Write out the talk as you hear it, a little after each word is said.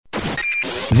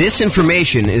This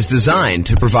information is designed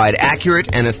to provide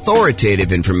accurate and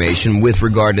authoritative information with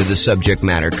regard to the subject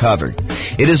matter covered.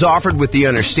 It is offered with the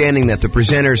understanding that the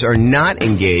presenters are not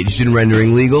engaged in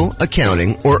rendering legal,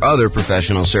 accounting, or other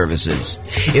professional services.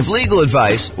 If legal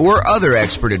advice or other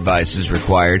expert advice is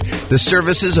required, the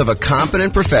services of a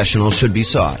competent professional should be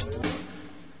sought.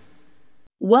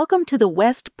 Welcome to the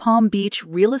West Palm Beach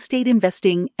Real Estate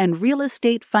Investing and Real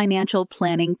Estate Financial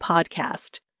Planning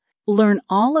Podcast. Learn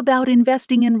all about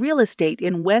investing in real estate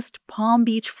in West Palm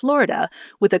Beach, Florida,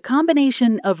 with a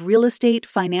combination of real estate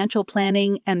financial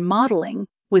planning and modeling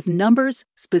with numbers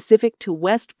specific to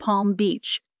West Palm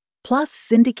Beach, plus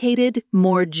syndicated,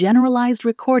 more generalized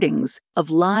recordings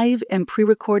of live and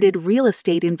pre-recorded real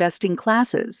estate investing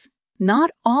classes,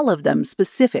 not all of them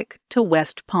specific to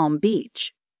West Palm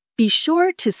Beach. Be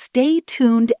sure to stay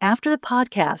tuned after the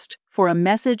podcast for a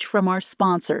message from our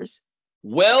sponsors.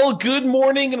 Well, good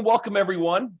morning and welcome,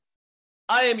 everyone.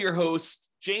 I am your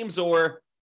host, James Orr,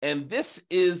 and this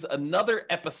is another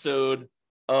episode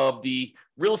of the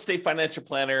Real Estate Financial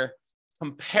Planner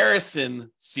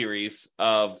comparison series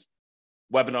of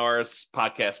webinars,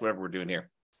 podcasts, whatever we're doing here.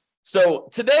 So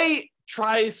today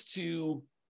tries to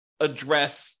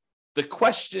address the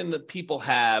question that people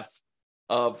have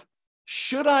of,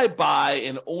 should I buy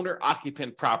an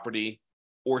owner-occupant property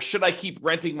or should I keep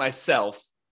renting myself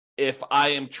if I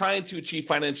am trying to achieve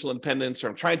financial independence or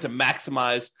I'm trying to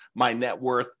maximize my net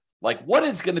worth? Like, what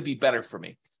is going to be better for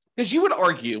me? Because you would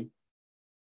argue,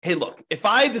 hey, look, if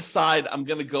I decide I'm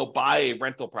going to go buy a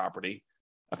rental property,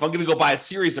 if I'm going to go buy a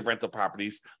series of rental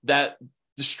properties, that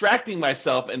distracting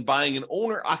myself and buying an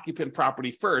owner-occupant property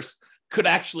first could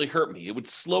actually hurt me. It would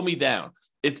slow me down.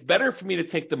 It's better for me to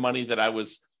take the money that I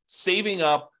was saving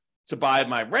up to buy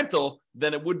my rental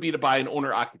than it would be to buy an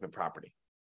owner-occupant property.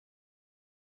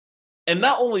 And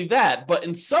not only that, but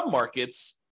in some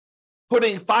markets,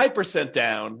 putting 5%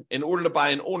 down in order to buy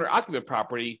an owner-occupant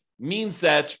property means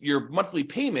that your monthly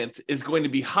payment is going to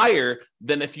be higher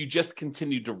than if you just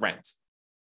continue to rent,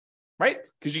 right?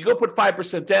 Because you go put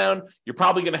 5% down, you're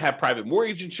probably going to have private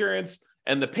mortgage insurance,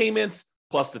 and the payments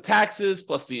plus the taxes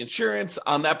plus the insurance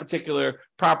on that particular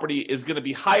property is going to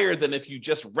be higher than if you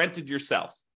just rented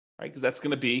yourself, right? Because that's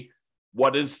going to be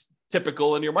what is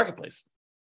typical in your marketplace.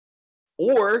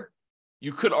 Or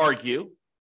you could argue,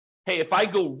 hey, if I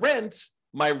go rent,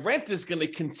 my rent is going to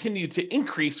continue to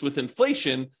increase with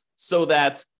inflation so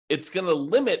that it's going to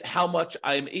limit how much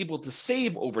I'm able to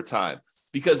save over time.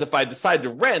 Because if I decide to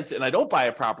rent and I don't buy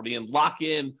a property and lock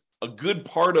in a good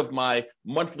part of my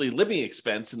monthly living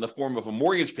expense in the form of a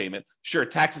mortgage payment, sure,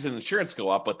 taxes and insurance go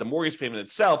up, but the mortgage payment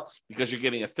itself, because you're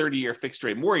getting a 30-year fixed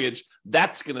rate mortgage,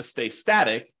 that's going to stay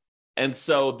static. And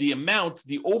so the amount,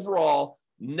 the overall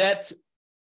net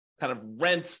kind of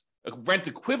rent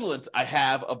equivalent I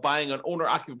have of buying an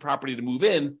owner-occupant property to move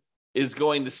in is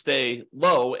going to stay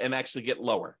low and actually get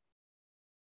lower.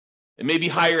 It may be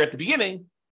higher at the beginning,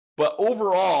 but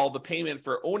overall, the payment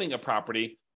for owning a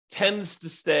property tends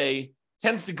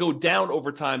to go down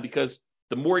over time because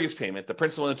the mortgage payment, the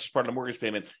principal and interest part of the mortgage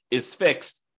payment, is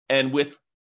fixed. And with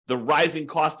the rising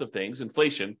cost of things,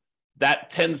 inflation, that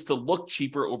tends to look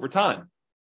cheaper over time.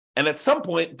 And at some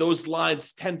point, those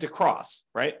lines tend to cross,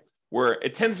 right? Where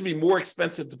it tends to be more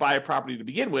expensive to buy a property to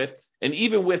begin with. And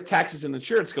even with taxes and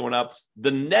insurance going up,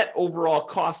 the net overall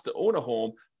cost to own a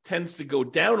home tends to go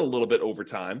down a little bit over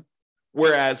time.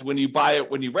 Whereas when you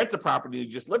rent the property and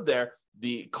you just live there,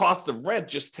 the cost of rent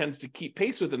just tends to keep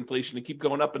pace with inflation and keep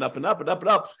going up and up and up and up and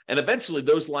up. And eventually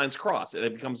those lines cross and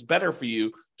it becomes better for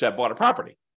you to have bought a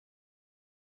property.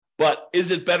 But is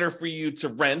it better for you to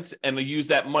rent and use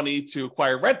that money to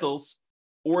acquire rentals?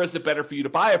 Or is it better for you to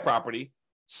buy a property,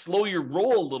 slow your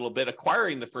roll a little bit,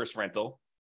 acquiring the first rental,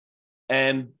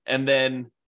 and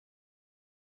then,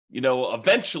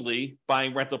 eventually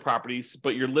buying rental properties,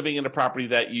 but you're living in a property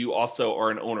that you also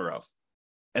are an owner of?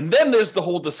 And then there's the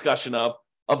whole discussion of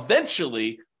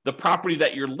eventually the property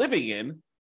that you're living in,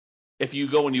 if you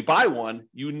go and you buy one,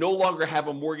 you no longer have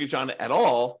a mortgage on it at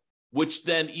all, which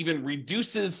then even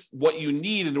reduces what you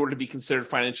need in order to be considered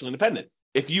financially independent.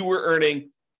 If you were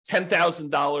earning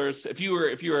 $10,000, if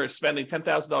you were spending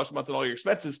 $10,000 a month on all your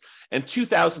expenses and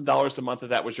 $2,000 a month of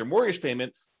that was your mortgage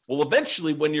payment, well,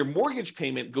 eventually when your mortgage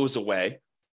payment goes away,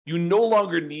 you no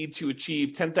longer need to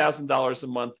achieve $10,000 a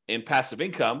month in passive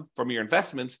income from your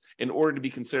investments in order to be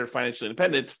considered financially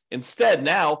independent. Instead,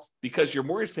 now, because your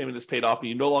mortgage payment is paid off and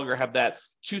you no longer have that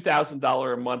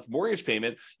 $2,000 a month mortgage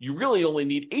payment, you really only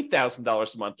need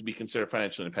 $8,000 a month to be considered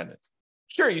financially independent.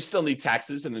 Sure, you still need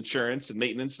taxes and insurance and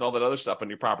maintenance and all that other stuff on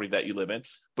your property that you live in,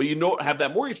 but you don't have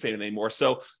that mortgage payment anymore.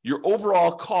 So your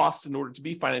overall cost in order to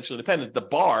be financially independent, the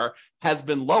bar has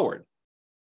been lowered.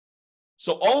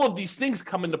 So all of these things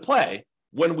come into play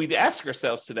when we ask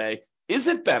ourselves today, is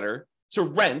it better to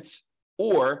rent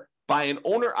or buy an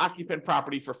owner-occupant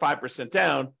property for 5%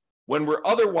 down when we're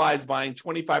otherwise buying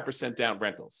 25% down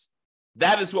rentals?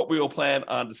 That is what we will plan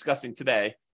on discussing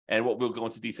today and what we'll go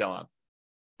into detail on.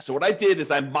 So what I did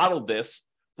is I modeled this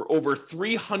for over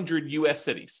 300 US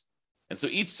cities. And so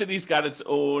each city's got its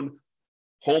own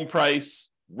home price,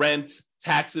 rent,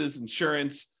 taxes,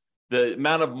 insurance. The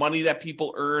amount of money that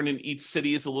people earn in each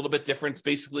city is a little bit different. It's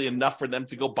basically enough for them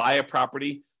to go buy a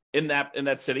property in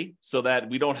that city so that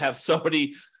we don't have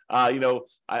somebody, I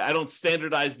don't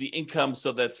standardize the income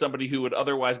so that somebody who would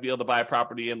otherwise be able to buy a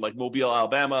property in like Mobile,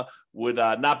 Alabama would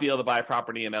not be able to buy a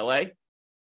property in LA.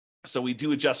 So we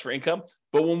do adjust for income,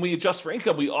 but when we adjust for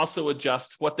income, we also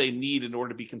adjust what they need in order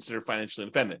to be considered financially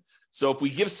independent. So if we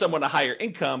give someone a higher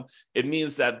income, it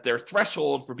means that their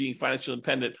threshold for being financially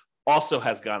independent also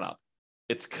has gone up.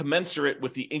 It's commensurate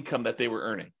with the income that they were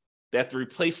earning. They have to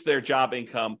replace their job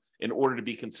income in order to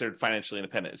be considered financially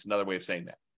independent. It's another way of saying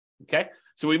that. Okay,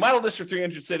 so we modeled this for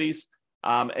 300 cities,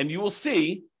 and you will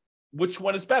see which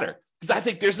one is better. Because I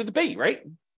think there's a debate, right?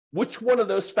 Which one of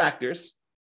those factors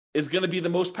is going to be the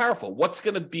most powerful? What's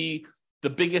going to be the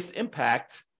biggest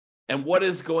impact? And what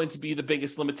is going to be the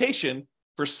biggest limitation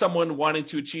for someone wanting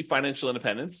to achieve financial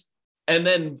independence? And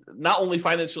then not only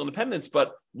financial independence,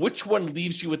 but which one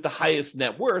leaves you with the highest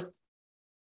net worth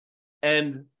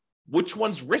and which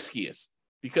one's riskiest?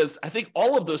 Because I think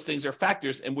all of those things are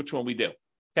factors in which one we do.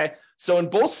 Okay. So in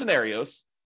both scenarios,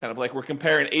 kind of like we're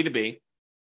comparing A to B,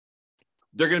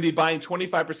 they're going to be buying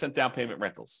 25% down payment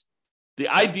rentals. The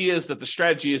idea is that the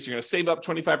strategy is you're going to save up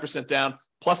 25% down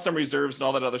plus some reserves and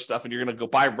all that other stuff, and you're going to go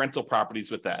buy rental properties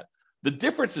with that. The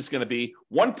difference is going to be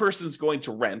one person is going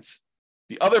to rent.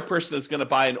 The other person is going to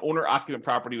buy an owner-occupant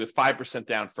property with 5%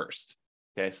 down first.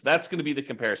 Okay, so that's going to be the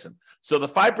comparison. So the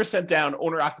 5% down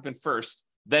owner-occupant first,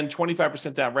 then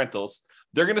 25% down rentals,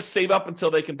 they're going to save up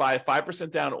until they can buy a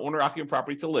 5% down owner-occupant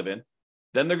property to live in.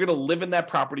 Then they're going to live in that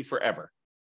property forever.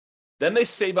 Then they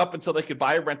save up until they could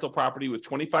buy a rental property with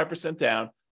 25% down,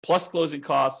 plus closing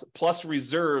costs, plus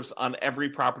reserves on every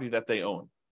property that they own,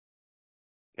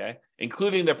 okay,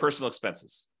 including their personal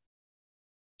expenses.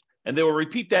 And they will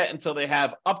repeat that until they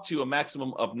have up to a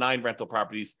maximum of 9 rental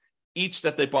properties, each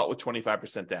that they bought with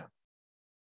 25% down.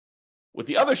 With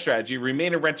the other strategy,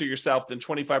 remain a renter yourself, then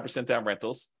 25% down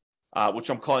rentals, which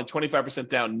I'm calling 25%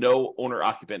 down, no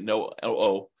owner-occupant, no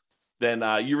OO.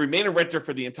 Then you remain a renter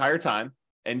for the entire time,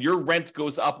 and your rent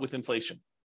goes up with inflation,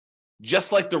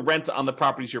 just like the rent on the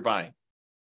properties you're buying.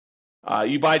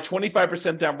 You buy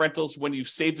 25% down rentals when you've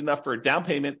saved enough for a down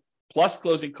payment, plus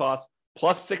closing costs,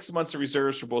 plus 6 months of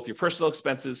reserves for both your personal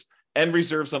expenses and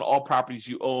reserves on all properties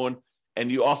you own.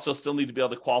 And you also still need to be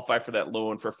able to qualify for that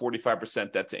loan for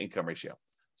 45% debt to income ratio.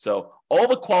 So all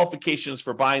the qualifications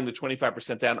for buying the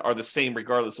 25% down are the same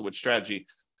regardless of which strategy.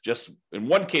 Just in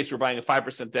one case, we're buying a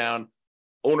 5% down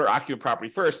owner-occupant property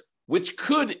first, which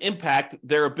could impact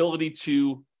their ability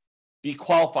to be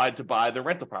qualified to buy the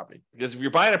rental property. Because if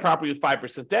you're buying a property with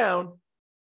 5% down,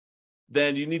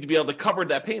 then you need to be able to cover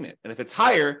that payment. And if it's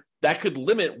higher, that could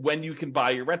limit when you can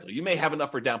buy your rental. You may have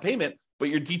enough for down payment, but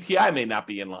your DTI may not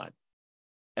be in line.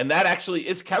 And that actually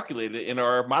is calculated in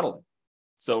our modeling.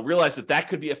 So realize that that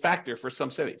could be a factor for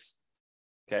some cities.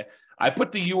 Okay. I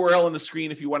put the URL on the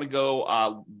screen if you want to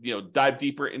go, dive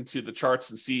deeper into the charts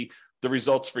and see the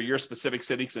results for your specific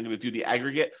city, because I'm going to do the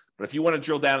aggregate. But if you want to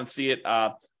drill down and see it,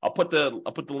 I'll put the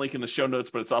link in the show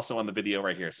notes, but it's also on the video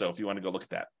right here. So if you want to go look at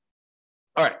that.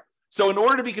 All right. So in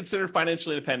order to be considered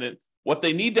financially independent, what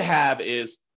they need to have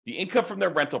is the income from their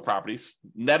rental properties,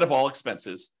 net of all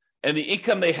expenses, and the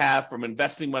income they have from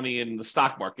investing money in the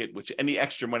stock market, which any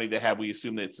extra money they have, we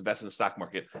assume that it's invested in the stock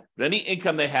market. But any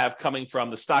income they have coming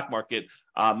from the stock market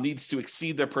needs to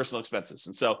exceed their personal expenses.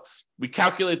 And so we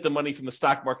calculate the money from the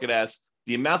stock market as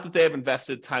the amount that they have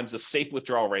invested times the safe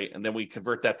withdrawal rate, and then we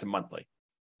convert that to monthly.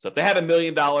 So if they have $1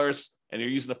 million and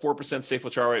you're using the 4% safe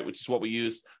withdrawal rate, which is what we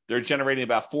use, they're generating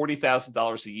about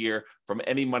 $40,000 a year from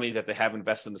any money that they have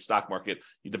invested in the stock market.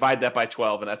 You divide that by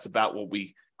 12, and that's about what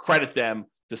we credit them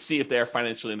to see if they are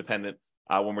financially independent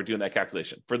when we're doing that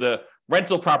calculation. For the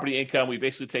rental property income, we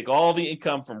basically take all the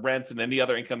income from rent and any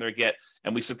other income they get,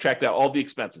 and we subtract out all the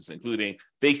expenses, including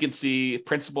vacancy,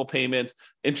 principal payment,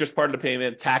 interest part of the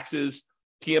payment, taxes,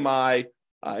 PMI,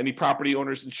 any property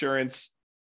owner's insurance,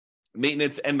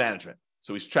 maintenance, and management.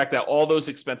 So we subtract out all those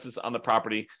expenses on the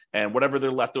property, and whatever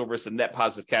they're left over is a net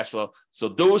positive cash flow. So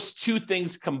those two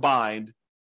things combined,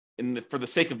 for the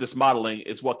sake of this modeling,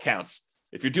 is what counts.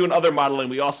 If you're doing other modeling,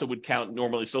 we also would count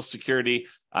normally Social Security,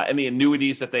 any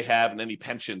annuities that they have, and any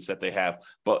pensions that they have.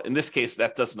 But in this case,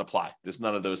 that doesn't apply. There's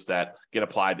none of those that get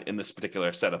applied in this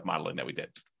particular set of modeling that we did.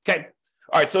 Okay.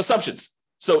 All right. So assumptions.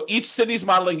 So each city's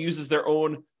modeling uses their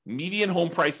own median home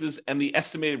prices and the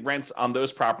estimated rents on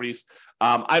those properties.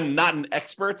 I'm not an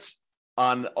expert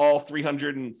on all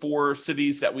 304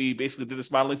 cities that we basically did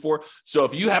this modeling for. So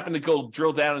if you happen to go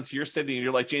drill down into your city and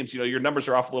you're like, James, your numbers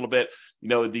are off a little bit,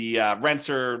 the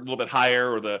rents are a little bit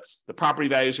higher, or the property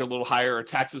values are a little higher, or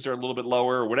taxes are a little bit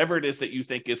lower, or whatever it is that you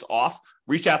think is off,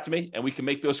 reach out to me and we can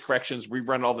make those corrections,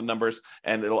 rerun all the numbers,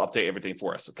 and it'll update everything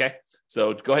for us. Okay.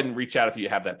 So go ahead and reach out if you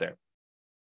have that there.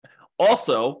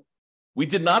 Also, we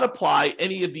did not apply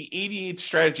any of the 88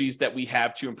 strategies that we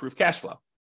have to improve cash flow.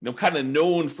 Kind of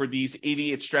known for these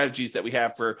 88 strategies that we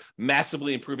have for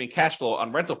massively improving cash flow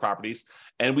on rental properties,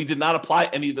 and we did not apply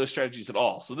any of those strategies at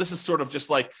all. So this is sort of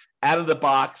just like out of the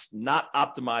box, not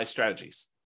optimized strategies.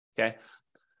 Okay.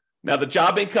 Now the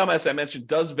job income, as I mentioned,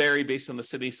 does vary based on the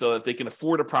city so that they can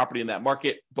afford a property in that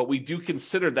market, but we do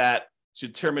consider that to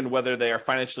determine whether they are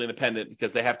financially independent,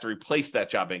 because they have to replace that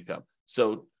job income.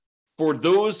 So for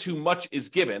those who much is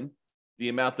given, the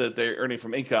amount that they're earning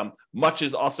from income, much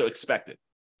is also expected.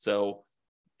 So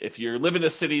if you live in a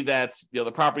city that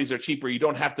the properties are cheaper, you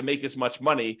don't have to make as much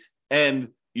money, and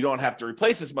you don't have to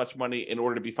replace as much money in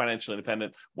order to be financially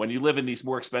independent. When you live in these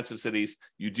more expensive cities,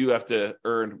 you do have to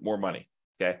earn more money.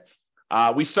 Okay.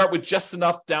 We start with just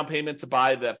enough down payment to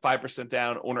buy the 5%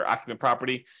 down owner-occupant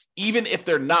property. Even if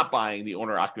they're not buying the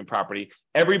owner-occupant property,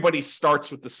 everybody starts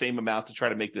with the same amount to try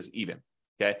to make this even.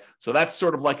 Okay, so that's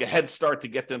sort of like a head start to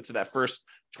get them to that first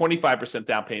 25%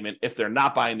 down payment if they're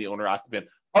not buying the owner-occupant.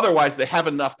 Otherwise, they have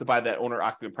enough to buy that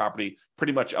owner-occupant property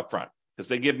pretty much upfront,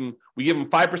 because we give them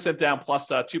 5% down plus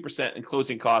 2% in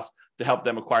closing costs to help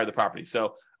them acquire the property.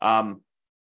 So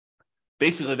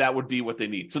basically, that would be what they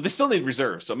need. So they still need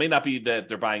reserves. So it may not be that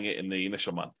they're buying it in the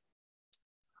initial month.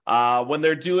 When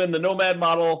they're doing the nomad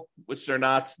model, which they're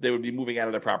not, they would be moving out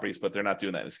of their properties, but they're not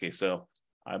doing that in this case. So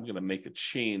I'm going to make a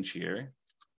change here.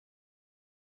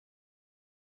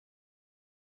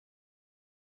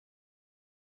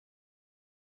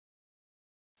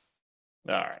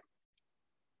 All right.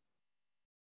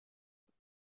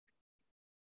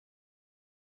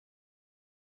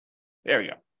 There we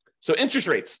go. So interest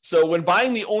rates. So when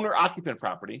buying the owner-occupant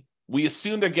property, we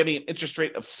assume they're getting an interest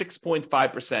rate of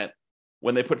 6.5%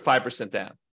 when they put 5%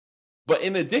 down. But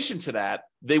in addition to that,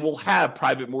 they will have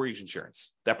private mortgage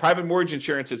insurance. That private mortgage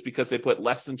insurance is because they put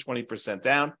less than 20%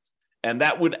 down, and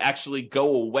that would actually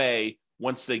go away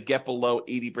once they get below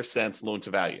 80% loan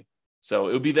to value. So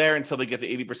it would be there until they get to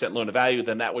 80% loan to value,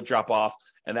 then that would drop off,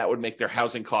 and that would make their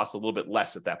housing costs a little bit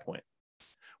less at that point.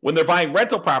 When they're buying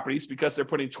rental properties, because they're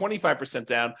putting 25%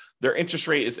 down, their interest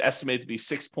rate is estimated to be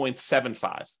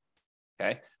 6.75.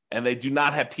 Okay. And they do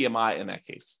not have PMI in that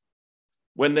case.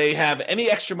 When they have any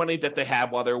extra money that they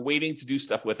have while they're waiting to do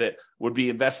stuff with it, would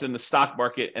be invested in the stock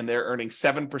market, and they're earning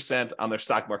 7% on their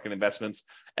stock market investments.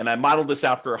 And I modeled this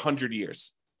out for 100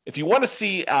 years. If you want to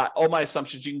see all my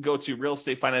assumptions, you can go to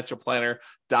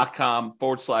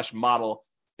realestatefinancialplanner.com/model,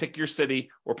 pick your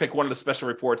city or pick one of the special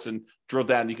reports and drill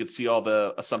down. You can see all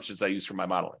the assumptions I use for my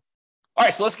modeling. All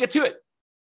right, so let's get to it.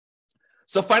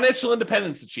 So financial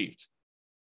independence achieved.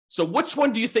 So which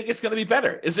one do you think is going to be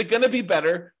better? Is it going to be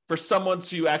better for someone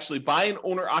to actually buy an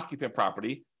owner-occupant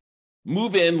property,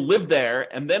 move in, live there,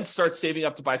 and then start saving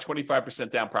up to buy 25%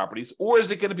 down properties? Or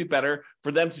is it going to be better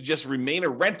for them to just remain a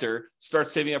renter, start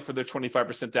saving up for their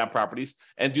 25% down properties,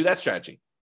 and do that strategy?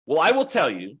 Well, I will tell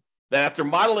you that after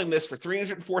modeling this for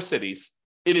 304 cities,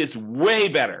 it is way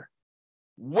better,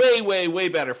 way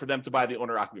better for them to buy the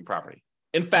owner-occupant property.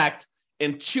 In fact,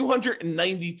 in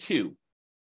 292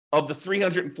 of the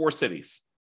 304 cities,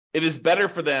 it is better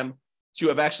for them to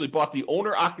have actually bought the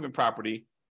owner-occupant property,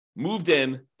 moved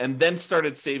in, and then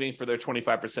started saving for their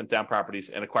 25% down properties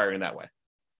and acquiring that way.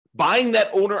 Buying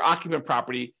that owner-occupant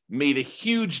property made a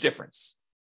huge difference.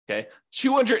 Okay,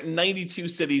 292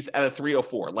 cities out of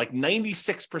 304, like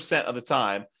 96% of the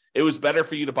time, it was better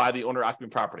for you to buy the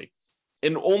owner-occupant property.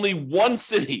 In only one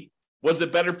city was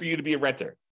it better for you to be a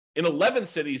renter. In 11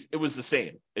 cities, it was the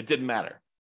same. It didn't matter.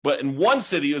 But in one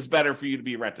city, it was better for you to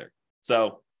be a renter.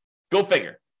 So go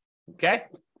figure. Okay.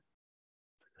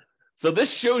 So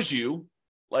this shows you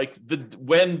like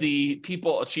when the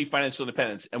people achieve financial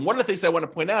independence. And one of the things I want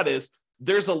to point out is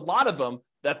there's a lot of them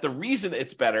that the reason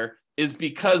it's better is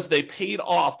because they paid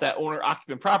off that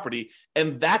owner-occupant property,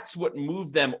 and that's what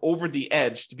moved them over the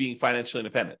edge to being financially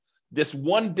independent. This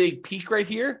one big peak right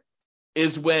here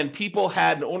is when people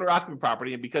had an owner-occupant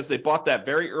property, and because they bought that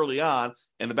very early on,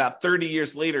 and about 30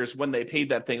 years later is when they paid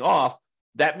that thing off,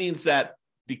 that means that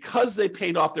because they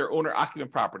paid off their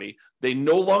owner-occupant property, they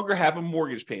no longer have a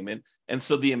mortgage payment, and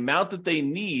so the amount that they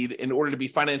need in order to be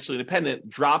financially independent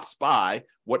drops by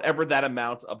whatever that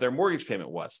amount of their mortgage payment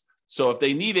was. So if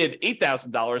they needed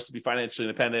 $8,000 to be financially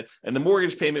independent and the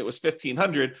mortgage payment was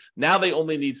 $1,500, now they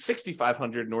only need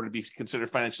 $6,500 in order to be considered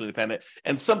financially independent.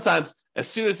 And sometimes as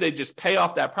soon as they just pay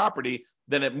off that property,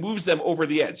 then it moves them over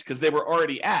the edge because they were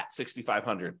already at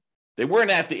 $6,500. They weren't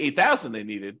at the $8,000 they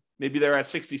needed. Maybe they're at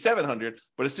 $6,700,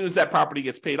 but as soon as that property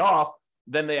gets paid off,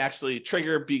 then they actually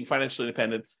trigger being financially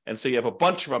independent. And so you have a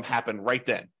bunch of them happen right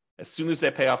then, as soon as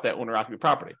they pay off that owner-occupant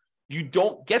property. You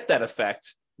don't get that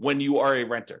effect when you are a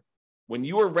renter. When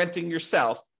you are renting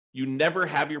yourself, you never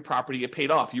have your property get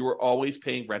paid off. You are always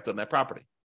paying rent on that property.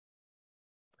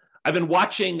 I've been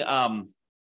watching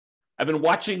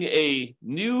a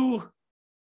new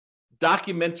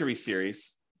documentary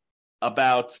series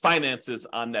about finances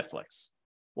on Netflix.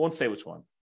 I won't say which one,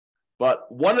 but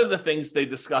one of the things they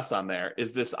discuss on there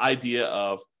is this idea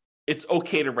of it's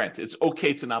okay to rent. It's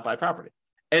okay to not buy property.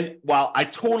 And while I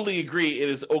totally agree it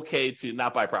is okay to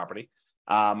not buy property,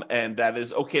 and that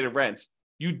is okay to rent,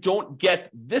 you don't get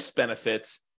this benefit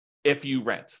if you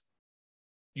rent.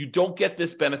 You don't get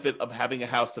this benefit of having a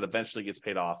house that eventually gets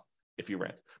paid off if you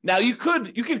rent. Now, you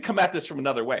could come at this from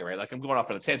another way, right? Like I'm going off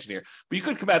on a tangent here, but you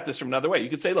could come at this from another way. You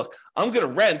could say, look, I'm going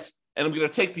to rent and I'm going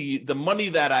to take the money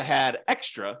that I had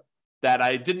extra that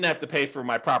I didn't have to pay for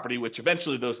my property, which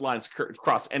eventually those lines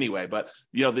cross anyway. But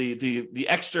the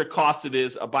extra cost it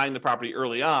is of buying the property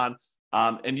early on,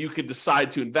 and you could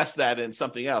decide to invest that in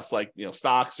something else like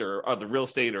stocks or other real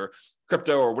estate or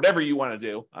crypto or whatever you want to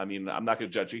do. I mean, I'm not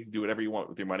going to judge you. You can do whatever you want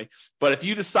with your money. But if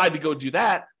you decide to go do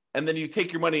that, and then you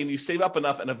take your money and you save up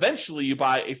enough, and eventually you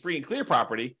buy a free and clear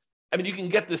property, I mean, you can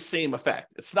get the same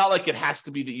effect. It's not like it has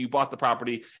to be that you bought the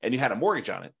property and you had a mortgage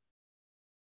on it.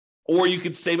 Or you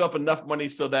could save up enough money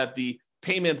so that the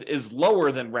payment is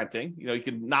lower than renting. You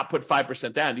can not put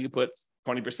 5% down. You can put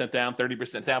 20% down,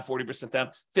 30% down, 40% down,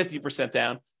 50%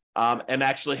 down, and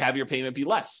actually have your payment be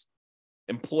less.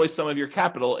 Employ some of your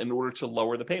capital in order to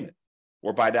lower the payment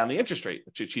or buy down the interest rate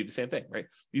to achieve the same thing, right?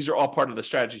 These are all part of the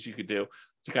strategies you could do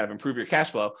to kind of improve your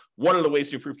cash flow. One of the ways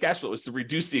to improve cash flow is to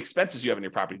reduce the expenses you have in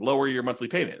your property, lower your monthly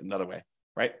payment, another way,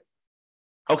 right?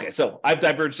 Okay, so I've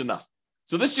diverged enough.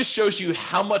 So this just shows you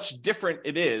how much different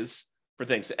it is for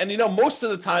things. And most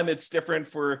of the time it's different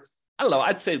for,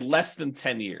 I'd say less than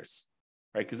 10 years,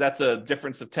 right? Because that's a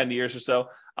difference of 10 years or so.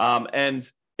 And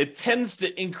it tends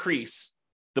to increase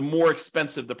the more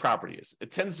expensive the property is. It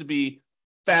tends to be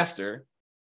faster,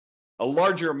 a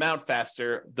larger amount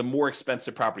faster, the more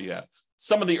expensive property you have.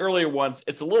 Some of the earlier ones,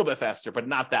 it's a little bit faster, but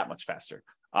not that much faster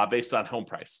based on home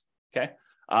price, okay?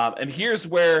 And here's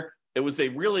where it was a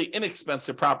really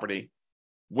inexpensive property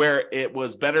where it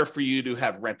was better for you to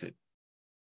have rented.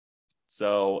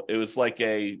 So it was like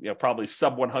a probably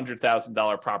sub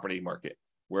 $100,000 property market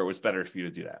where it was better for you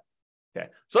to do that. Okay,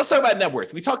 so let's talk about net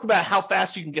worth. We talked about how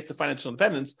fast you can get to financial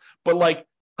independence, but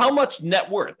how much net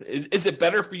worth? Is it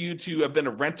better for you to have been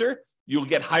a renter? You'll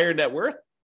get higher net worth?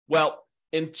 Well,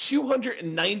 in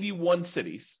 291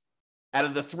 cities out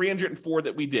of the 304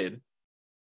 that we did,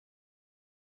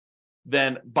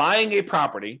 then buying a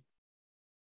property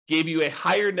gave you a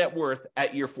higher net worth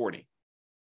at year 40.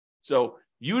 So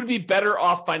you would be better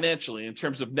off financially in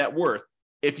terms of net worth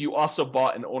if you also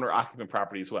bought an owner-occupant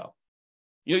property as well.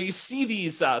 You see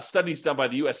these studies done by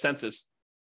the U.S. Census,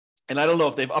 and I don't know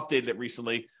if they've updated it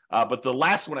recently, but the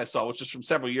last one I saw, which is from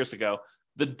several years ago,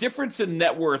 the difference in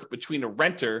net worth between a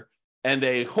renter and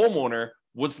a homeowner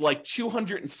was like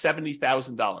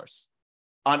 $270,000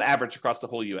 on average across the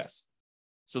whole U.S.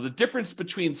 So the difference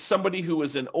between somebody who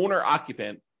was an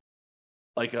owner-occupant,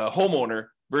 like a homeowner,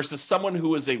 versus someone who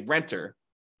was a renter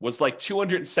was like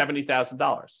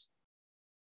 $270,000.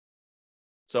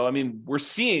 So, we're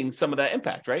seeing some of that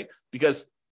impact, right?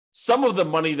 Because some of the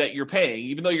money that you're paying,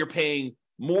 even though you're paying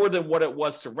more than what it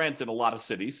was to rent in a lot of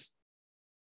cities,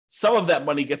 some of that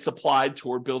money gets applied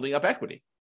toward building up equity,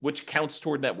 which counts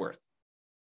toward net worth,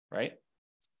 right?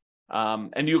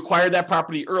 And you acquired that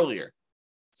property earlier.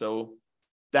 So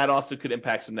that also could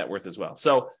impact some net worth as well.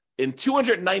 So in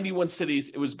 291 cities,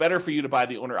 it was better for you to buy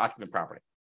the owner-occupant property.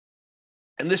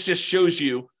 And this just shows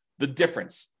you the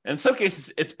difference. And in some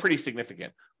cases, it's pretty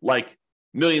significant. Like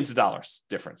millions of dollars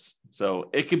difference. So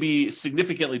it could be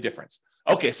significantly different.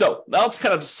 Okay, so now let's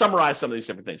kind of summarize some of these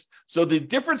different things. So the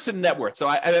difference in net worth. So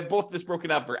I have both this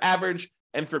broken out for average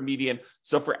and for median.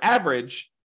 So for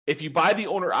average, if you buy the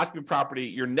owner-occupant property,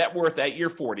 your net worth at year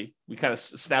 40, we kind of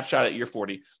snapshot at year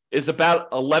 40, is about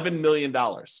 $11 million.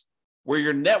 Where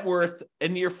your net worth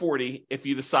in year 40, if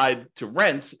you decide to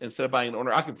rent instead of buying an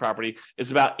owner-occupant property,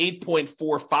 is about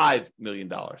 $8.45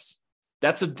 million.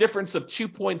 That's a difference of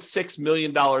 $2.6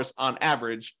 million on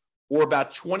average, or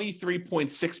about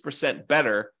 23.6%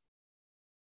 better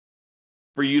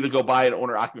for you to go buy an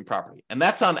owner-occupant property. And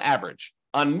that's on average.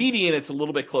 On median, it's a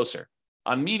little bit closer.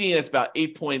 On median, it's about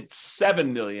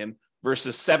 8.7 million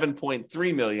versus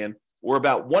 7.3 million, or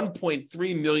about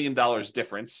 $1.3 million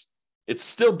difference. It's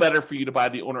still better for you to buy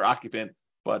the owner-occupant,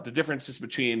 but the difference is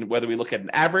between whether we look at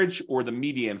an average or the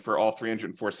median for all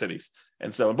 304 cities.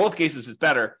 And so in both cases, it's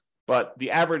better, but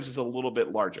the average is a little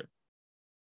bit larger.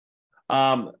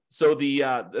 So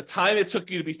the time it took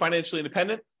you to be financially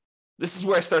independent, this is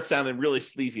where I start sounding really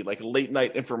sleazy, like a late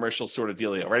night infomercial sort of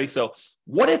dealio. Ready? So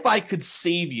what if I could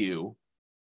save you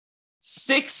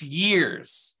 6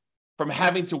 years from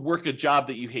having to work a job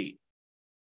that you hate?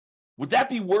 Would that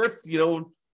be worth,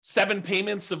 7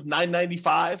 payments of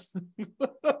 $995?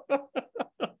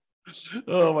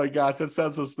 Oh my gosh, that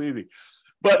sounds so sleazy.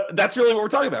 But that's really what we're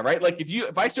talking about, right? Like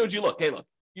if I showed you, look,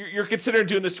 you're considering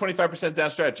doing this 25% down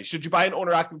strategy. Should you buy an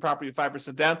owner-occupant property at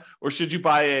 5% down, or should you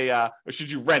buy or should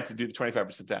you rent to do the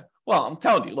 25% down? Well, I'm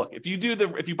telling you, look, if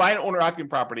you buy an owner-occupant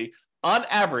property, on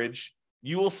average,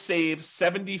 you will save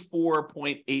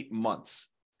 74.8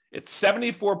 months. It's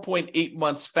 74.8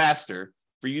 months faster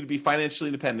for you to be financially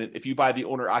independent if you buy the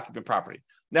owner-occupant property.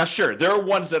 Now, sure, there are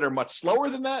ones that are much slower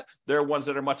than that. There are ones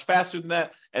that are much faster than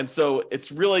that. And so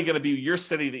it's really going to be your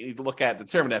city that you need to look at and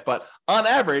determine that. But on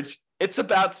average, it's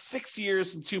about 6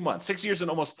 years and 2 months, 6 years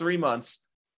and almost 3 months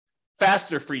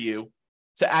faster for you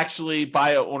to actually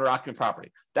buy an owner-occupant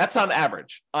property. That's on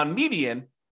average. On median,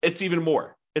 it's even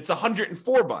more. It's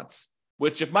 104 months.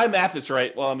 Which, if my math is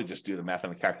right, well, let me just do the math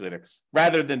on the calculator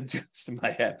rather than do this in my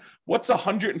head. What's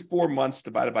 104 months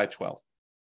divided by 12?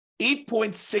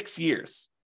 8.6 years.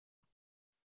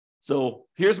 So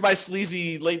here's my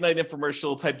sleazy late night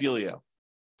infomercial type dealio.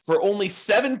 For only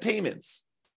 7 payments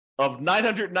of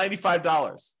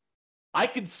 $995, I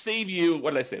could save you,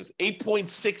 what did I say? It was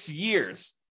 8.6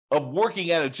 years of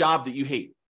working at a job that you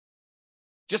hate.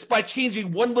 Just by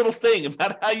changing one little thing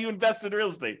about how you invest in real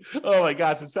estate. Oh my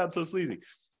gosh, it sounds so sleazy.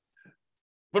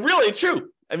 But really, it's true.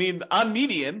 I mean, on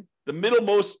median, the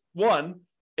middlemost one,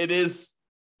 it is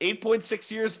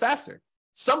 8.6 years faster.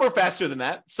 Some are faster than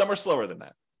that. Some are slower than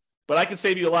that. But I can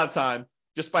save you a lot of time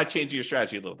just by changing your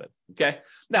strategy a little bit. Okay.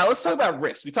 Now let's talk about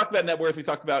risk. We talked about net worth. We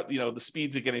talked about, the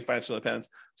speeds of getting financial independence.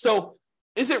 So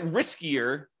is it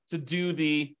riskier to do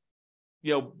the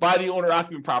buy the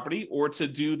owner-occupant property or to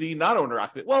do the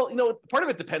non-owner-occupant? Well, part of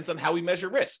it depends on how we measure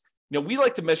risk. We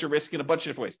like to measure risk in a bunch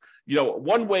of different ways.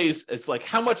 One way is it's like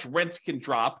how much rent can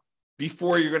drop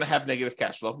before you're going to have negative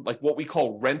cash flow, like what we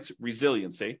call rent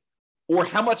resiliency, or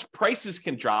how much prices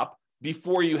can drop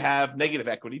before you have negative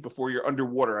equity, before you're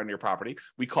underwater on your property.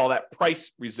 We call that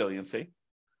price resiliency.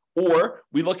 Or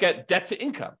we look at debt to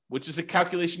income, which is a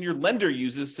calculation your lender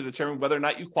uses to determine whether or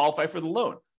not you qualify for the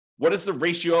loan. What is the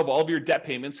ratio of all of your debt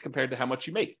payments compared to how much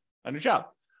you make on your job?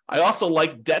 I also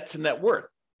like debt to net worth,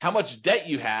 how much debt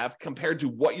you have compared to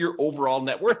what your overall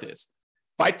net worth is.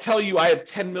 If I tell you I have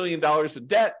 $10 million in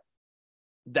debt,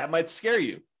 that might scare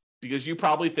you because you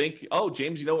probably think, oh,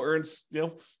 James, earns,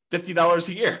 $50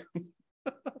 a year.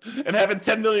 And having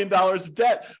 $10 million of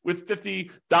debt with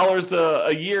 $50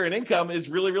 a year in income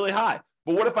is really, really high.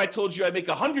 But what if I told you I make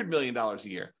 $100 million a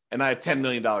year and I have $10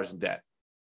 million in debt?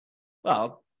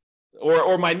 Well,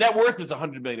 or my net worth is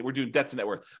 $100 million. We're doing debt to net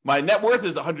worth. My net worth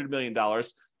is $100 million,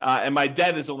 and my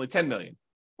debt is only $10 million.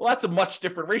 Well, that's a much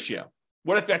different ratio.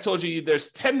 What if I told you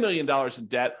there's $10 million in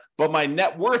debt, but my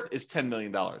net worth is $10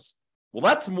 million? Well,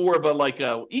 that's more of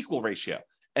a equal ratio.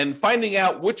 And finding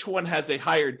out which one has a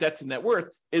higher debt to net worth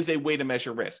is a way to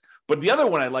measure risk. But the other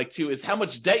one I like too is how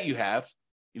much debt you have,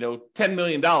 $10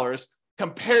 million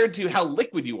compared to how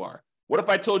liquid you are. What if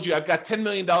I told you I've got $10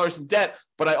 million in debt,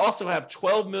 but I also have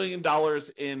 $12 million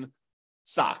in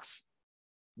stocks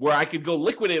where I could go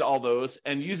liquidate all those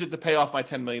and use it to pay off my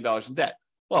 $10 million in debt?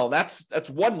 Well, that's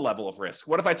one level of risk.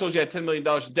 What if I told you I had $10 million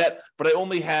in debt, but I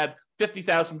only had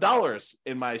 $50,000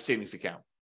 in my savings account?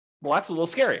 Well, that's a little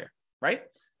scarier, right?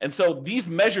 And so these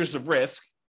measures of risk,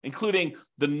 including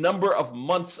the number of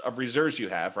months of reserves you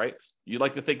have, right? You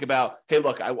like to think about, hey,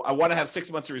 look, I want to have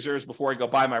 6 months of reserves before I go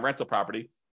buy my rental property.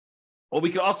 Well, we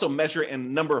can also measure it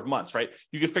in number of months, right?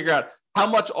 You can figure out how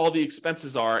much all the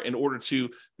expenses are in order to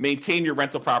maintain your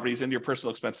rental properties and your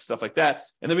personal expenses, stuff like that.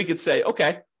 And then we could say,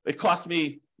 okay, it cost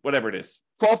me whatever it is,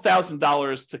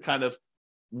 $12,000 to kind of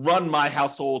run my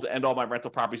household and all my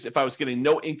rental properties if I was getting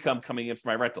no income coming in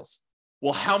from my rentals.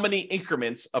 Well, how many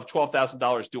increments of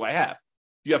 $12,000 do I have?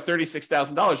 You have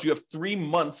 $36,000. You have 3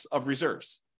 months of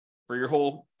reserves for your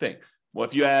whole thing. Well,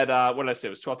 if you had, what did I say?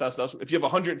 It was $12,000. If you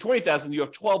have $120,000, you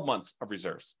have 12 months of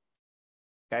reserves.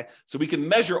 Okay. So we can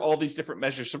measure all these different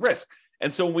measures of risk.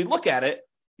 And so when we look at it,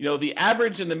 the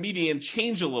average and the median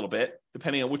change a little bit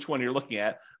depending on which one you're looking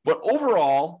at. But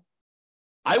overall,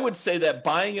 I would say that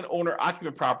buying an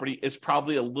owner-occupant property is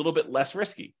probably a little bit less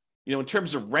risky. In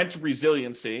terms of rent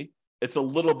resiliency, it's a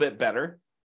little bit better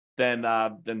than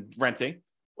renting.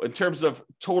 In terms of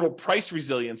total price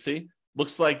resiliency,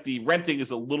 looks like the renting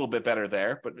is a little bit better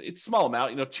there, but it's a small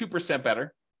amount, 2%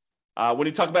 better. When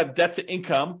you talk about debt to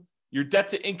income, your debt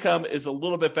to income is a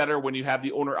little bit better when you have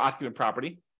the owner-occupant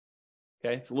property.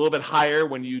 Okay, it's a little bit higher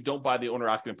when you don't buy the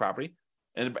owner-occupant property.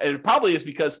 And it probably is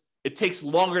because it takes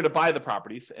longer to buy the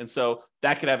properties. And so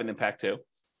that could have an impact too.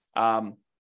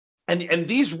 And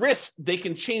these risks, they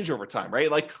can change over time, right?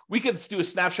 Like we could do a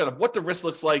snapshot of what the risk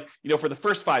looks like, for the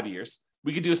first 5 years.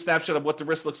 We could do a snapshot of what the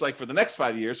risk looks like for the next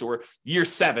 5 years or year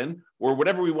 7 or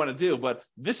whatever we want to do. But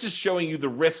this is showing you the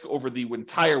risk over the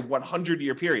entire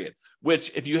 100-year period,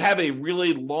 which if you have a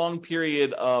really long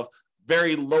period of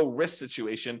very low risk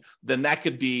situation, then that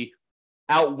could be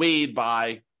outweighed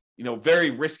by, very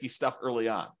risky stuff early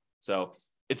on. So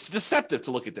it's deceptive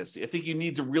to look at this. I think you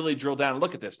need to really drill down and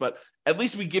look at this, but at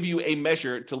least we give you a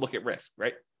measure to look at risk,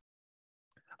 right?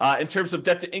 In terms of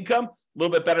debt to income, a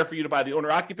little bit better for you to buy the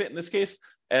owner-occupant in this case.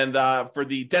 And for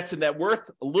the debt to net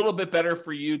worth, a little bit better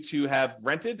for you to have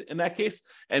rented in that case.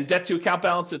 And debt to account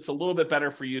balance, it's a little bit better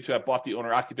for you to have bought the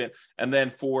owner-occupant. And then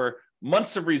for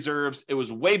months of reserves, it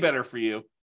was way better for you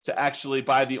to actually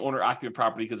buy the owner-occupant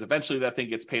property because eventually that thing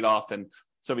gets paid off and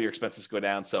some of your expenses go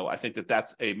down. So I think that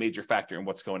that's a major factor in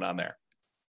what's going on there.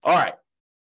 All right.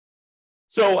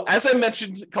 So as I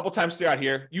mentioned a couple times throughout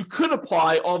here, you could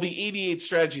apply all the 88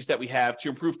 strategies that we have to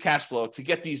improve cash flow to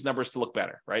get these numbers to look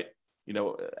better, right?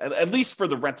 At least for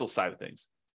the rental side of things.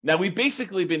 Now, we've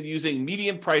basically been using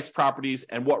median price properties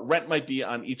and what rent might be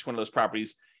on each one of those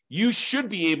properties. You should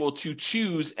be able to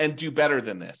choose and do better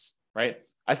than this, right?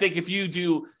 I think if you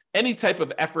do any type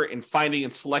of effort in finding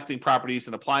and selecting properties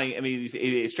and applying any of these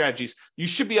 88 strategies, you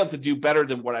should be able to do better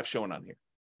than what I've shown on here.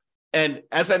 And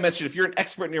as I mentioned, if you're an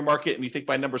expert in your market and you think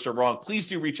my numbers are wrong, please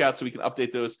do reach out so we can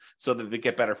update those so that they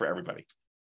get better for everybody.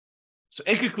 So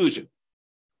in conclusion,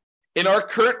 in our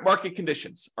current market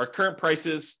conditions, our current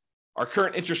prices, our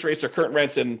current interest rates, our current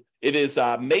rents, and it is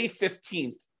May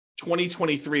 15th,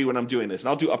 2023 when I'm doing this, and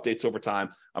I'll do updates over time.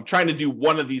 I'm trying to do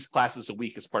one of these classes a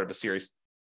week as part of a series.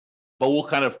 But we'll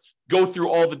kind of go through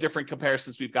all the different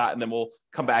comparisons we've got, and then we'll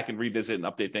come back and revisit and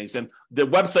update things. And the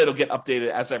website will get updated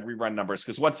as I rerun numbers,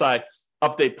 because once I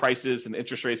update prices and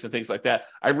interest rates and things like that,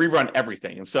 I rerun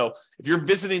everything. And so if you're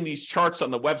visiting these charts on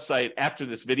the website after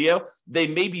this video, they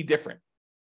may be different.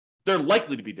 They're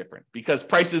likely to be different because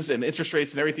prices and interest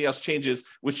rates and everything else changes,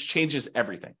 which changes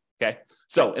everything. Okay.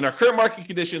 So in our current market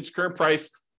conditions, current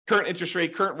price, current interest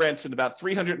rate, current rents in about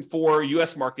 304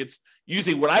 US markets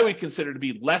using what I would consider to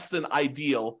be less than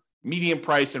ideal median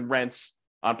price and rents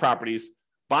on properties,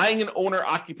 buying an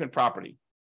owner-occupant property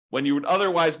when you would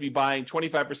otherwise be buying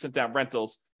 25% down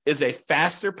rentals is a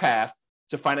faster path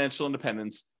to financial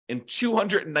independence in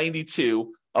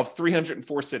 292 of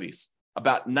 304 cities,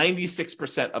 about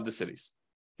 96% of the cities.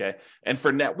 Okay. And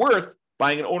for net worth,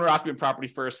 buying an owner-occupant property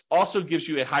first also gives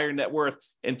you a higher net worth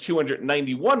in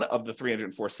 291 of the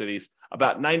 304 cities,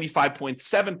 about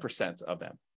 95.7% of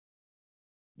them.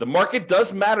 The market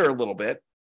does matter a little bit,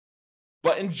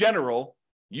 but in general,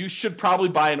 you should probably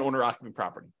buy an owner-occupant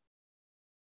property.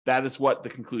 That is what the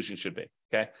conclusion should be,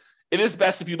 okay? It is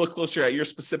best if you look closer at your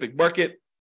specific market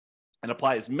and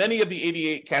apply as many of the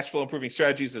 88 cash flow improving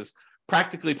strategies as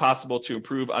practically possible to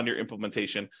improve on your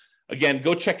implementation. Again,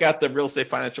 go check out the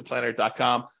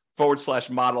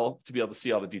realestateFinancialPlanner.com/model to be able to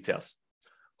see all the details.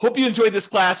 Hope you enjoyed this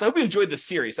class. I hope you enjoyed this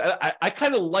series. I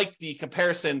kind of like the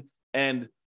comparison and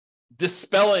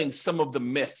dispelling some of the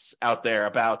myths out there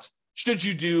about should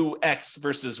you do X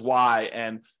versus Y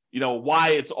and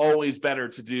why it's always better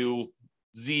to do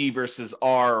Z versus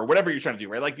R or whatever you're trying to do,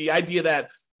 right? Like the idea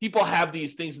that people have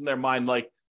these things in their mind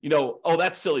like, oh,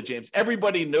 that's silly, James.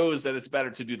 Everybody knows that it's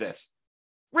better to do this.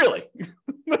 Really?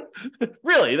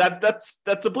 Really? That's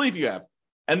a belief you have.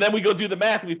 And then we go do the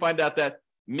math and we find out that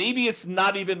maybe it's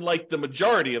not even like the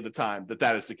majority of the time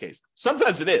that is the case.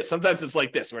 Sometimes it is. Sometimes it's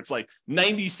like this, where it's like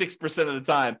 96% of the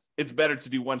time, it's better to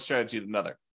do one strategy than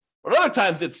another. But other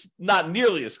times it's not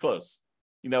nearly as close.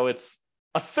 It's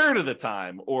a third of the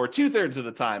time or 2/3 of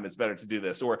the time it's better to do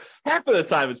this, or half of the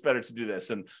time it's better to do this.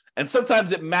 And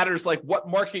sometimes it matters like what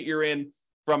market you're in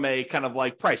from a kind of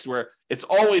like price, where it's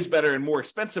always better in more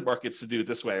expensive markets to do it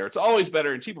this way, or it's always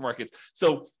better in cheaper markets.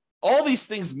 So all these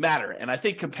things matter. And I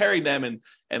think comparing them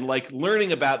and like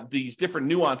learning about these different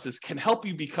nuances can help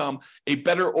you become a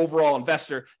better overall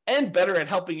investor and better at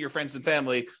helping your friends and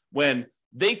family when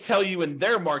they tell you in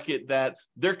their market that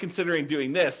they're considering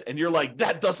doing this, and you're like,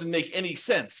 that doesn't make any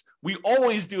sense. We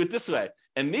always do it this way.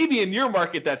 And maybe in your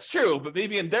market that's true, but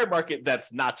maybe in their market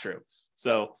that's not true.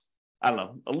 So I don't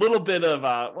know, a little bit of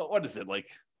what is it like?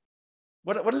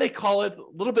 What do they call it? A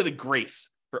little bit of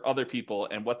grace for other people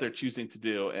and what they're choosing to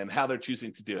do and how they're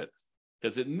choosing to do it,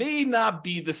 because it may not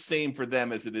be the same for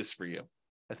them as it is for you.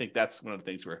 I think that's one of the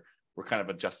things we're kind of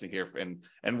adjusting here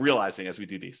and realizing as we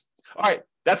do these. All right,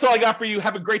 that's all I got for you.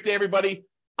 Have a great day, everybody.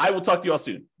 I will talk to you all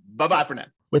soon. Bye-bye for now.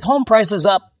 With home prices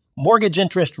up, mortgage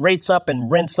interest rates up,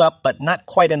 and rents up, but not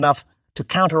quite enough to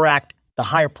counteract the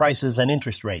higher prices and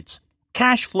interest rates,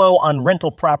 cash flow on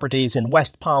rental properties in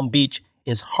West Palm Beach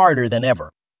is harder than ever.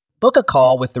 Book a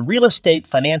call with the Real Estate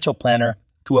Financial Planner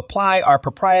to apply our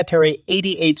proprietary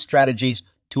 88 strategies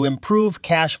to improve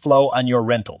cash flow on your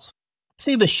rentals.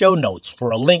 See the show notes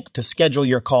for a link to schedule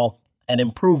your call and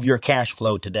improve your cash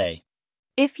flow today.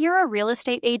 If you're a real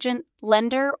estate agent,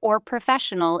 lender, or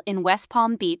professional in West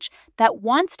Palm Beach that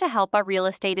wants to help our real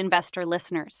estate investor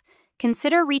listeners,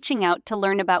 consider reaching out to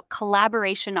learn about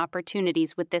collaboration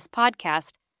opportunities with this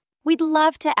podcast. We'd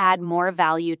love to add more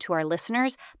value to our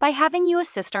listeners by having you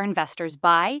assist our investors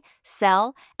buy,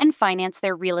 sell, and finance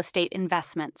their real estate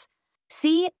investments.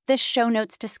 See the show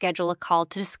notes to schedule a call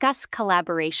to discuss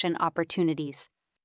collaboration opportunities.